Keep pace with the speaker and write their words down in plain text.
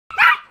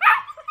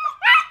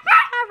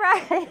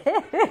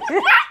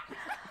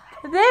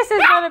This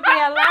is going to be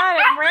a lot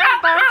of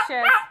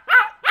rambunctious.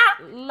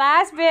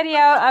 Last video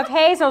of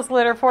Hazel's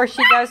litter before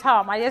she goes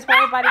home. I just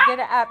want everybody to get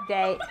an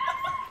update.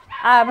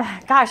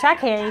 Gosh, I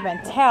can't even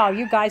tell.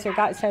 You guys are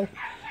got so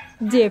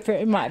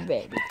different, my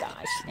baby.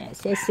 Gosh,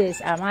 this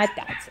is, I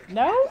thought so.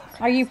 No?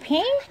 Are you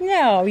pink?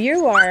 No,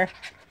 you are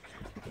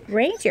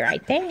Ranger, I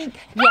think.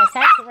 Yes,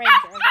 that's Ranger.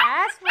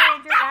 That's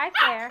Ranger right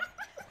there.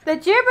 The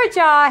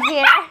Jibberjaw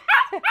here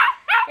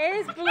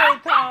is blue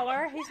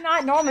collar. He's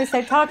not normally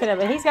so talkative,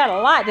 but he's got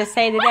a lot to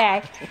say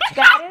today.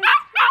 That is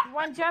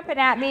one jumping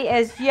at me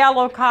is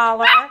yellow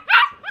collar.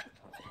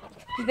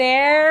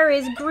 There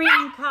is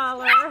green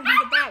collar in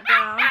the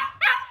background.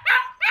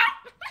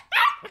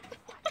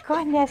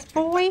 Goodness,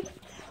 boy.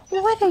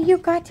 What have you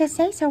got to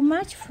say so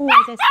much for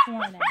this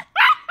morning?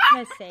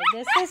 Let's see.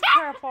 This is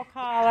purple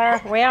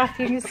collar. Well, if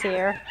you can see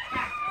her.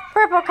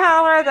 Purple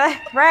collar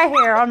right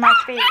here on my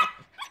feet.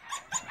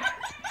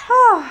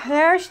 Oh,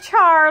 there's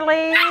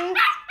Charlie.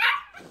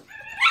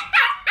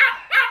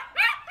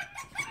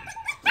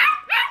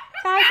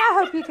 Guys, I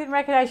hope you can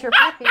recognize your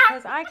puppy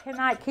because I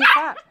cannot keep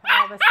up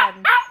all of a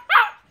sudden.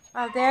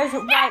 Oh, there's a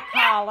white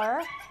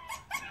collar.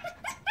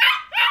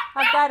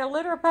 I've got a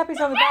litter of puppies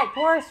on the back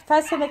porch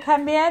fussing to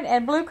come in,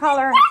 and blue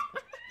collar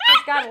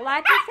has got a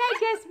lot to say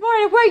this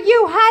morning. Were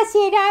you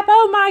hussing up?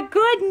 Oh my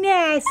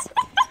goodness.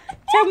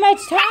 So much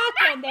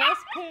talking. There's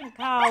pink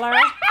collar.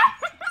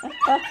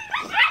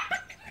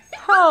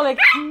 Holy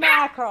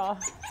mackerel.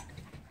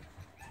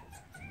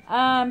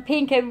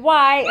 Pink and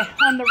white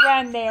on the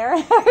run there.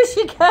 There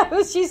she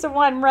goes. She's the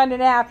one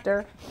running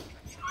after.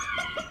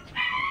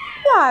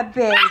 Why,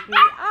 baby?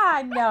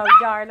 I know,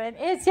 darling.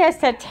 It's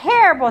just a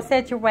terrible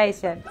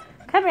situation.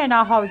 Come here and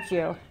I'll hold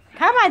you.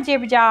 Come on,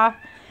 Jibberjaw.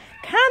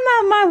 Come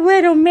on, my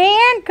little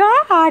man.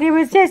 God, it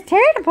was just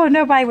terrible.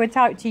 Nobody would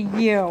talk to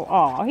you.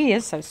 Oh, he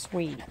is so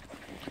sweet.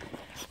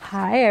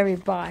 Hi,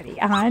 everybody.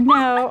 I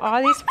know.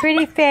 All these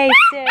pretty faces.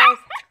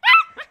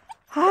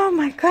 Oh,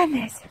 my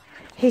goodness.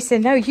 He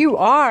said, no, you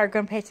are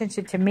going to pay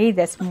attention to me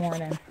this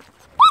morning.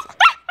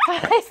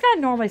 It's not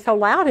normally so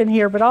loud in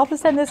here, but all of a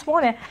sudden this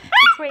morning,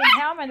 between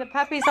him and the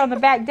puppies on the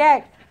back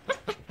deck,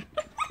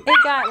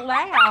 it got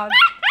loud.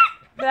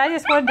 But I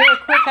just want to do a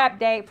quick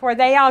update before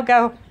they all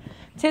go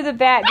to the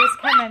vet this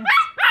coming.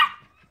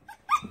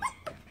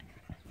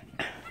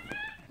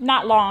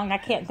 Not long. I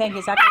can't think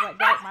exactly what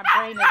date. My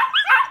brain is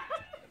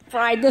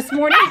fried this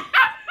morning.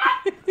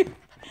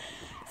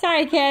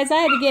 Sorry, kids. I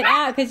had to get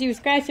out because you were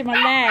scratching my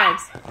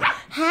legs.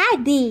 Hi,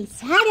 these.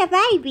 Hi, the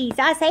babies.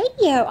 I see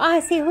you. I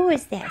see. Who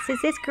is this?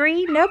 Is this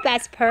green? Nope,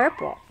 that's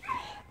purple.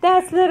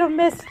 That's little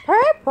Miss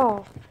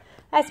Purple.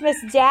 That's Miss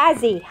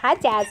Jazzy. Hi,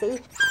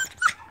 Jazzy.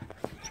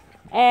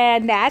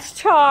 And that's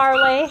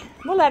Charlie.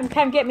 We'll let them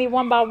come get me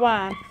one by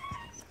one.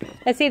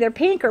 That's either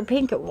pink or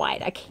pink and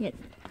white. I can't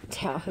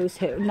tell who's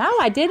who. No,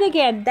 I did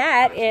again.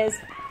 That is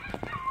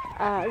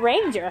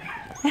Ranger.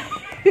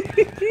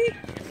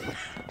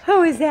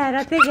 Who is that?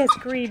 I think it's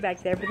green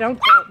back there, but don't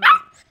quote me.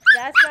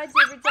 That's my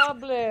Jibberjaw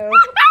blue.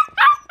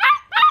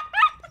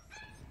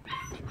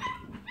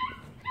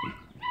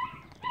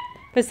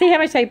 But see how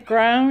much they've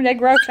grown? They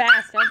grow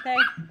fast, don't they?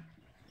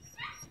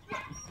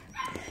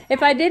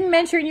 If I didn't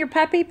mention your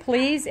puppy,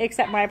 please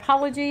accept my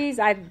apologies.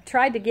 I've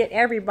tried to get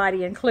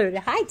everybody included.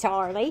 Hi,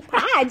 Charlie.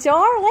 Hi,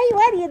 Charlie.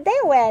 What are you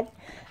doing?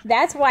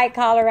 That's white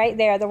collar right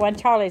there, the one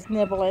Charlie's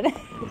nibbling.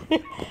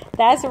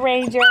 That's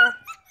Ranger.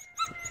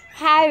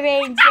 Hi,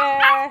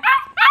 Ranger.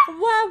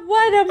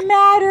 What a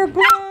matter,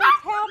 Blue?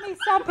 Tell me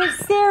something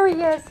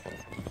serious.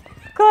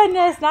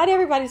 Goodness, not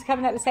everybody's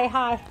coming up to say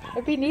hi.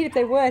 It'd be neat if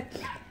they would.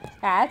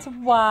 That's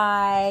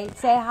White.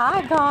 Say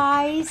hi,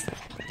 guys.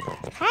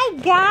 Hi,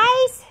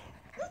 guys.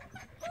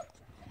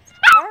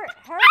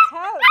 Her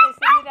coat has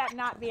ended up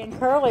not being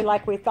curly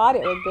like we thought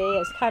it would be.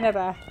 It's kind of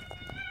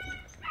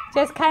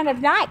just kind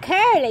of not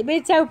curly, but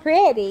it's so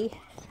pretty.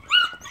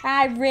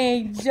 Hi,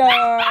 Ranger.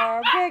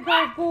 Big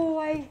old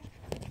boy.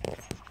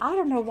 I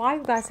don't know why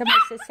you got so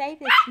much to say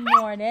this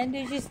morning. Do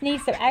you just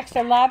need some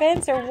extra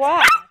lovins or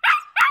what?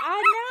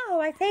 I know.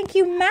 I think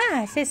you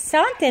must. It's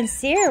something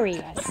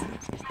serious.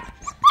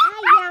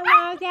 Hi,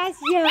 Yellow. That's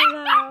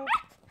Yellow.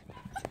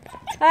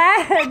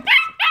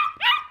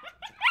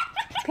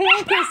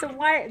 Pink is the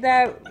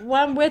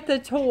one with the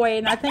toy,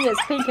 and I think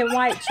it's Pink and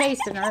White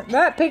chasing her.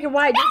 But Pink and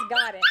White just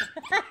got it.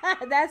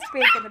 That's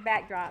Pink in the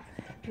backdrop.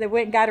 They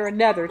went and got her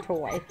another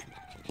toy.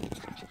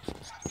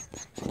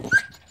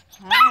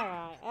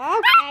 Alright,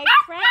 okay,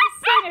 front and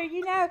center,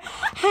 you know.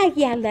 Hi,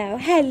 Yellow.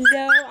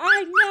 Hello.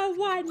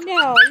 I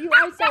know. You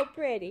are so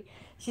pretty.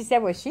 She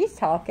said, well, she's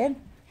talking.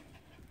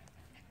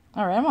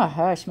 Alright, I'm going to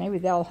hush. Maybe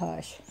they'll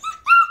hush.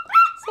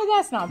 So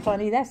that's not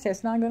funny. That's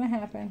just not going to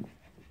happen.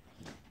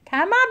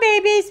 Come on,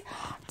 babies.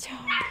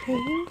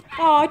 Charlie.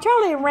 Oh,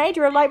 Charlie and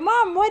Ranger are like,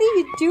 Mom, what are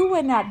you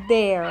doing up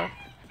there?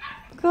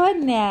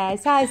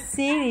 Goodness, I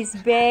see these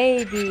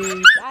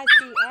babies. I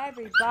see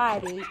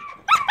everybody.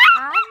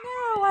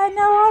 I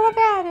know all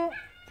about it.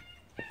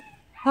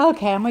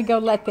 Okay, I'm going to go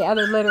let the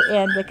other litter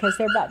in because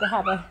they're about to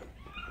have a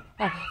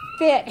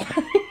fit.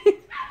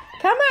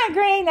 Come on,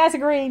 Green. That's a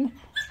Green.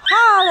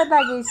 Holla,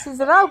 Buggy. She's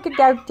an okie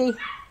dokie.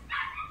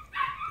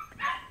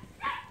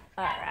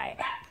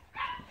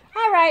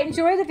 All right,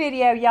 enjoy the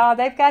video, y'all.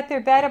 They've got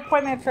their vet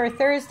appointment for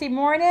Thursday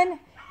morning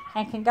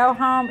and can go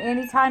home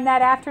anytime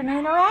that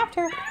afternoon or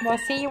after. We'll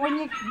see you when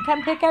you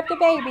come pick up the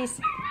babies.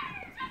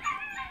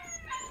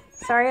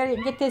 Sorry I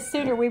didn't get this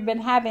sooner. We've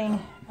been having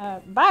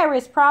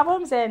virus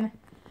problems and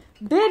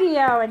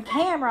video and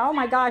camera. Oh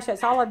my gosh,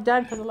 that's all I've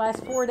done for the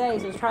last 4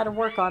 days is try to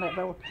work on it.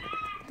 But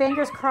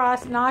fingers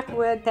crossed, knock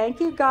wood. Thank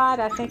you, God.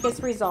 I think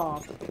it's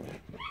resolved.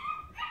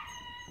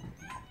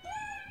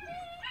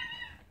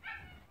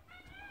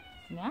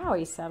 Now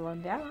he's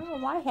settling down. I don't know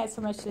why he had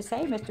so much to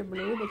say, Mr.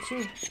 Blue, but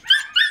you...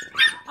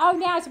 Oh,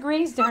 now it's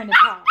Green's turn to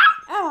talk.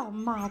 Oh,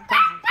 my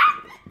God.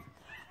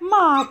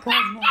 My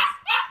goodness.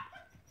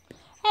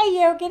 Hey,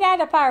 you, get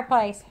out of the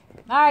fireplace.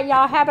 All right,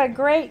 y'all, have a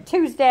great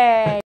Tuesday.